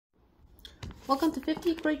Welcome to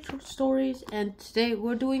 50 Great Short Stories, and today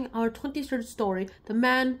we're doing our 23rd story, The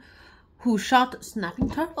Man Who Shot Snapping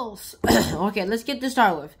Turtles. Okay, let's get this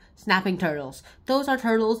started with snapping turtles. Those are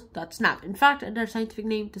turtles that snap. In fact, their scientific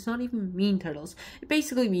name does not even mean turtles. It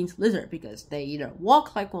basically means lizard because they either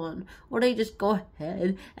walk like one or they just go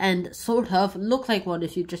ahead and sort of look like one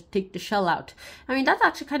if you just take the shell out. I mean, that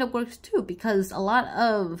actually kind of works too because a lot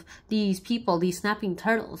of these people, these snapping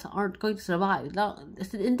turtles, aren't going to survive.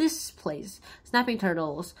 In this place, snapping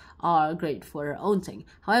turtles are great for their own thing.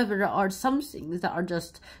 However, there are some things that are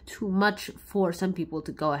just too much for some people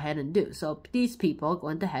to go ahead and do. So these people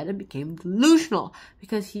went ahead and became delusional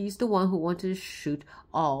because he's the one who wanted to shoot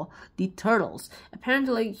all the turtles.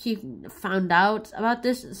 Apparently, he found out about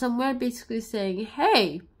this somewhere, basically saying,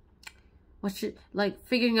 hey, what should, like,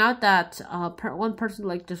 figuring out that one person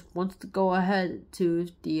like just wants to go ahead to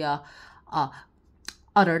the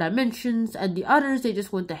other dimensions, and the others, they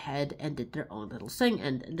just went ahead and did their own little thing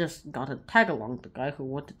and just got a tag along the guy who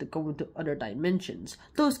wanted to go into other dimensions.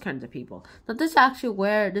 Those kinds of people. Now this is actually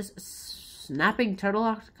where this snapping turtle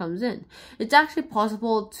actually comes in. It's actually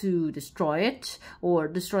possible to destroy it or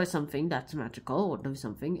destroy something that's magical or do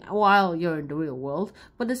something while you're in the real world.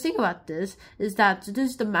 But the thing about this is that this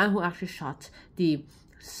is the man who actually shot the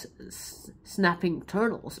snapping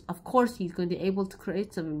turtles. Of course, he's going to be able to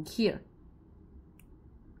create something here.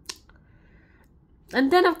 And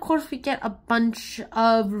then, of course, we get a bunch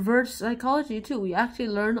of reverse psychology, too. We actually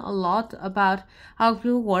learn a lot about how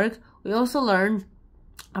people work. We also learn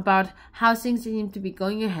about how things seem to be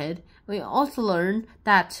going ahead. We also learn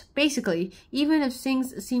that, basically, even if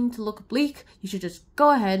things seem to look bleak, you should just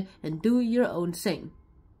go ahead and do your own thing.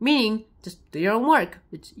 Meaning, just do your own work.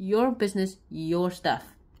 It's your business, your stuff.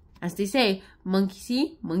 As they say, monkey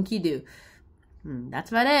see, monkey do.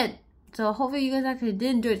 That's about it. So hopefully you guys actually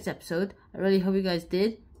did enjoy this episode. I really hope you guys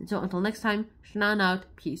did. And so until next time, Shannon out.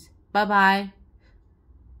 Peace. Bye-bye.